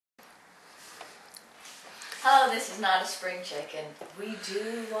Hello, this is Not a Spring Chicken. We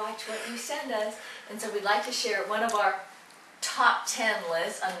do watch what you send us, and so we'd like to share one of our top 10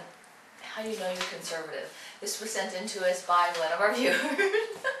 lists on how you know you're conservative. This was sent in to us by one of our viewers.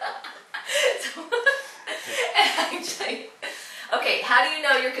 Actually, okay, how do you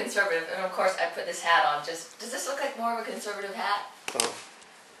know you're conservative? And of course, I put this hat on. Just does this look like more of a conservative hat? Oh,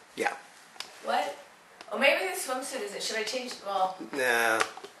 yeah. What? Oh, maybe this swimsuit isn't. Should I change? Well. No.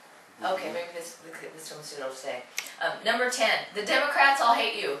 Okay, maybe this swimsuit will stay. Number 10, the Democrats all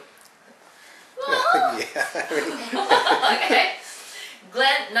hate you. Yeah. Okay.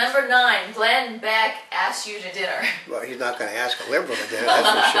 Number 9, Glenn Beck asks you to dinner. Well, he's not going to ask a liberal to dinner, that's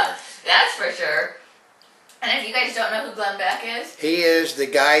for sure. That's for sure. And if you guys don't know who Glenn Beck is? He is the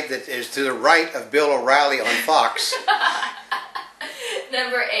guy that is to the right of Bill O'Reilly on Fox.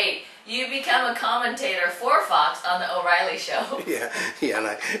 Number 8, you become a commentator for Fox on the O'Reilly Show. Yeah. He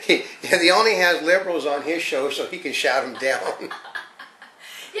only has liberals on his show so he can shout them down.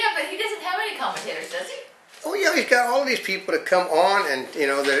 Yeah, but he doesn't have any commentators, does he? Oh yeah, he's got all these people that come on, and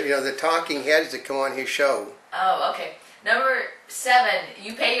the talking heads that come on his show. Oh, okay. Number 7,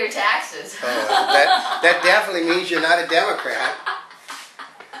 you pay your taxes. Oh, that definitely means you're not a Democrat.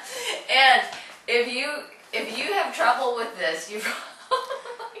 And if you have trouble with this, you.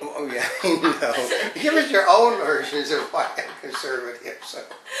 Oh yeah, no. Give us your own versions of why I'm conservative. So.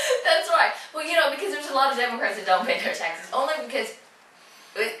 That's right. Well, because there's a lot of Democrats that don't pay their taxes, only because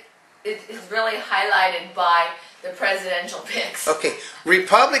it is really highlighted by the presidential picks. Okay,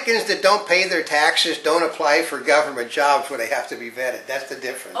 Republicans that don't pay their taxes don't apply for government jobs where they have to be vetted. That's the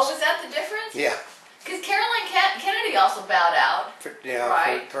difference. Oh, is that the difference? Yeah. Because Caroline Kennedy also bowed out.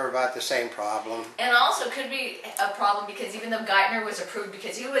 For about the same problem. And also could be a problem because even though Geithner was approved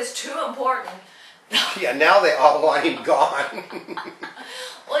because he was too important. Yeah, now they all want him gone.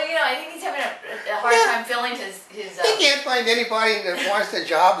 Well, I think he's having a hard time filling his They can't find anybody that wants the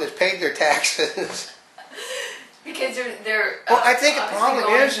job that's paid their taxes. Because they're well, I think the problem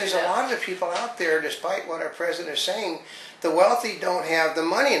is a lot of the people out there, despite what our president is saying, the wealthy don't have the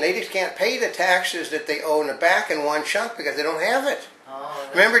money, and they just can't pay the taxes that they owe in the back in one chunk because they don't have it. Oh,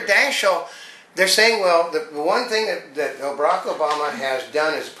 remember Daschle, they're saying, well, the one thing that Barack Obama has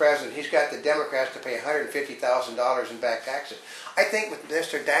done as president, he's got the Democrats to pay $150,000 in back taxes. I think with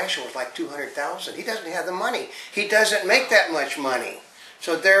Mr. Daschle was like $200,000. He doesn't have the money. He doesn't make that much money.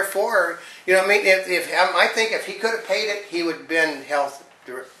 So therefore, I think if he could have paid it, he would have been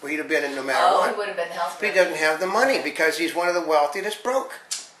he'd have been in no matter what. Oh, he would have been health. But he doesn't have the money because he's one of the wealthy that's broke.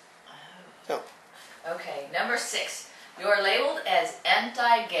 So. Okay, number 6. You are labeled as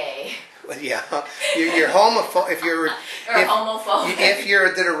anti-gay. Well, yeah, you're homophobic. Homophobic. If you're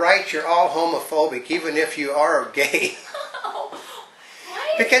to the right, you're all homophobic, even if you are gay.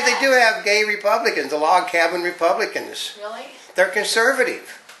 Why because they do have gay Republicans, the log cabin Republicans. Really? They're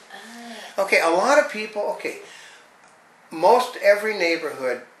conservative. Okay, a lot of people, most every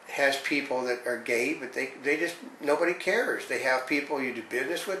neighborhood has people that are gay, but they just, nobody cares. They have people you do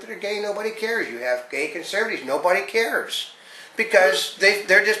business with that are gay, nobody cares. You have gay conservatives, nobody cares. Because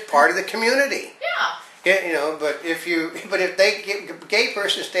they're just part of the community. Yeah. But if a gay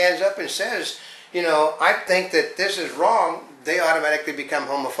person stands up and says, I think that this is wrong, they automatically become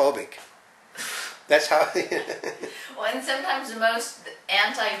homophobic. That's how. Well, and sometimes the most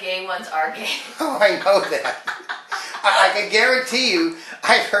anti-gay ones are gay. Oh, I know that. I can guarantee you,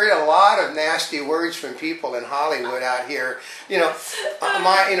 I've heard a lot of nasty words from people in Hollywood out here.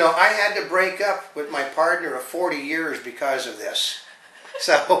 I had to break up with my partner of 40 years because of this.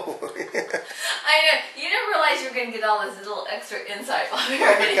 So. I know. You didn't realize you were going to get all this little extra insight while we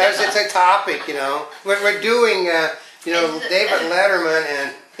were because it's a topic, We're doing, David Letterman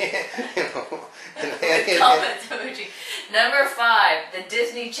and, comments emoji. Number 5, the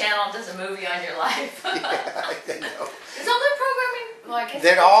Disney Channel does a movie on your life. Yeah, I know. Is all their programming? Well, I guess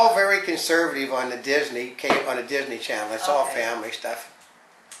they're all very conservative on the Disney Channel. It's all family stuff.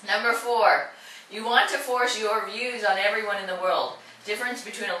 Number 4, you want to force your views on everyone in the world. Difference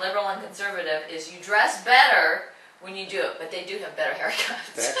between a liberal and conservative is you dress better when you do it, but they do have better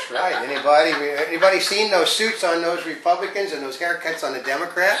haircuts. That's right. Anybody seen those suits on those Republicans and those haircuts on the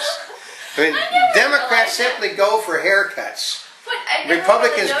Democrats? Democrats simply go for haircuts.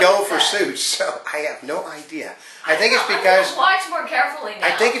 Republicans go for suits. So I have no idea. I think it's because watch more carefully now.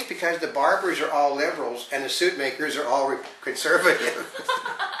 I think it's because the barbers are all liberals and the suit makers are all conservative.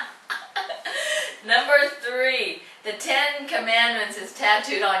 Number 3, the 10 Commandments is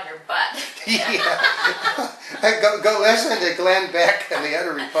tattooed on your butt. Yeah. Go listen to Glenn Beck and the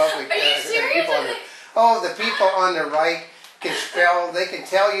other Republicans. Are you serious? The people on the right can spell. They can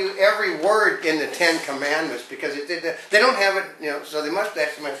tell you every word in the 10 Commandments because they don't have it. You know, so they must.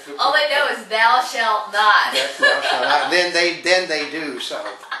 All they know is thou shalt not. That's thou shalt not. Then they do so.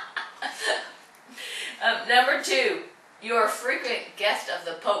 Number 2, you're a frequent guest of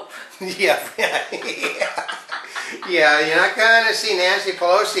the Pope. Yeah. Yeah, you're not going to see Nancy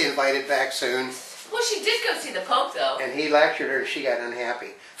Pelosi invited back soon. Well, she did go see the Pope, though. And he lectured her and she got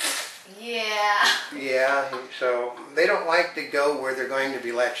unhappy. Yeah. Yeah, so they don't like to go where they're going to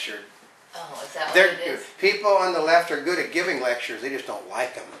be lectured. Oh, is that what it is? People on the left are good at giving lectures, they just don't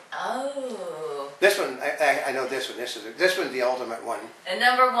like them. Oh. This one, I know this one. This one's the ultimate one. And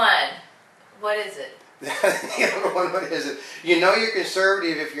number 1, what is it? The other one, what is it? You know you're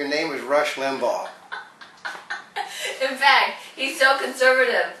conservative if your name is Rush Limbaugh. In fact, he's so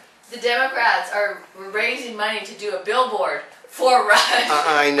conservative, the Democrats are raising money to do a billboard for Rush.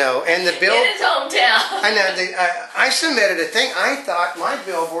 I know, and the bill in his hometown. I know. I submitted a thing. I thought my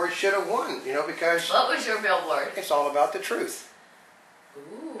billboard should have won. You know, because what was your billboard? It's all about the truth.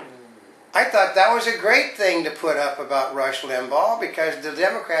 Ooh. I thought that was a great thing to put up about Rush Limbaugh because the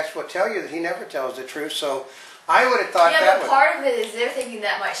Democrats will tell you that he never tells the truth. So I would have thought that. Yeah, but part of it is they're thinking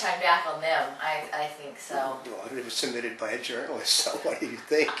that might shine back on them. I think so. Well, it was submitted by a journalist. So what do you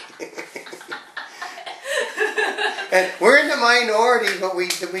think? And we're in the minority, but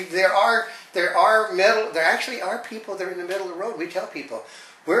there actually are people that are in the middle of the road. We tell people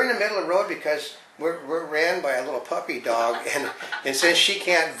we're in the middle of the road because we're ran by a little puppy dog, and since she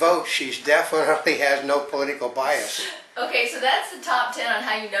can't vote, she definitely has no political bias. Okay, so that's the top 10 on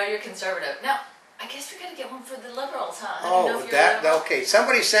how you know you're conservative. Now, I guess we got to get one for the liberals, huh? Okay.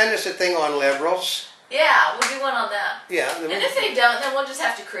 Somebody send us a thing on liberals. Yeah, we'll do one on that. Yeah. And if they don't, then we'll just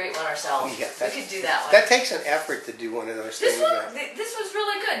have to create one ourselves. Yeah, we could do that one. That takes an effort to do one of those things. This was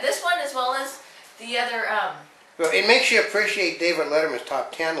really good. This one as well as the other. Well, it makes you appreciate David Letterman's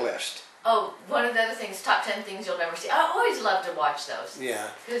top 10 list. Oh, one of the other things, top 10 things you'll never see. I always love to watch those. Yeah.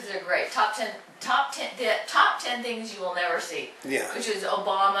 Because they're great. The top 10 things you will never see. Yeah. Which is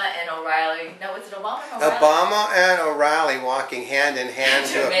Obama and O'Reilly. No, was it Obama and O'Reilly? Obama and O'Reilly walking hand in hand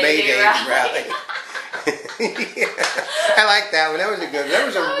to a May Day rally. Yeah. I like that one. That was a good one. That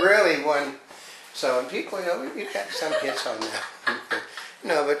was a really one. So, people, you know, we've got some hits on that.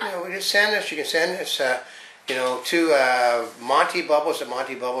 No, but, you know, just send us. You can send us, to Monty Bubbles at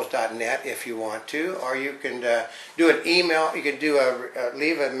montybubbles.net if you want to, or you can do an email. You can do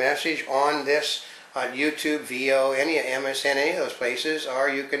leave a message on this on YouTube, VO, any MSN, any of those places, or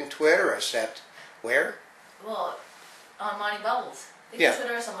you can Twitter us at where? Well, on Monty Bubbles. They can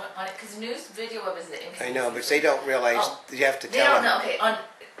Twitter us on it because news video web is the income. I know, but they don't realize you have to tell them. They don't know. Okay, on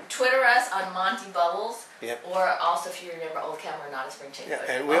Twitter us on Monty Bubbles. Yep. Or also, if you remember, Old Camera, not a spring chicken. Yeah,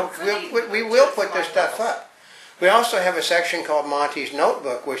 and we will put this stuff up. We also have a section called Monty's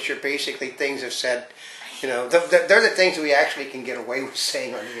Notebook, which are basically things that said, you know, they're the things we actually can get away with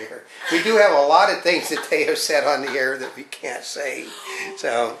saying on the air. We do have a lot of things that they have said on the air that we can't say.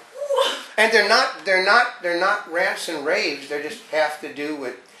 So, and they're not rants and raves. They just have to do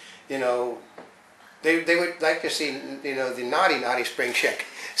with, you know, they would like to see, you know, the naughty spring chick.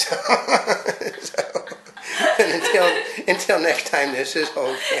 So, and until next time, this is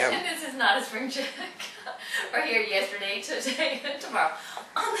Old Cam. And this is not a spring chick. We're here yesterday, today, and tomorrow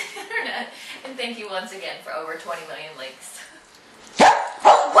on the internet. And thank you once again for over 20 million links.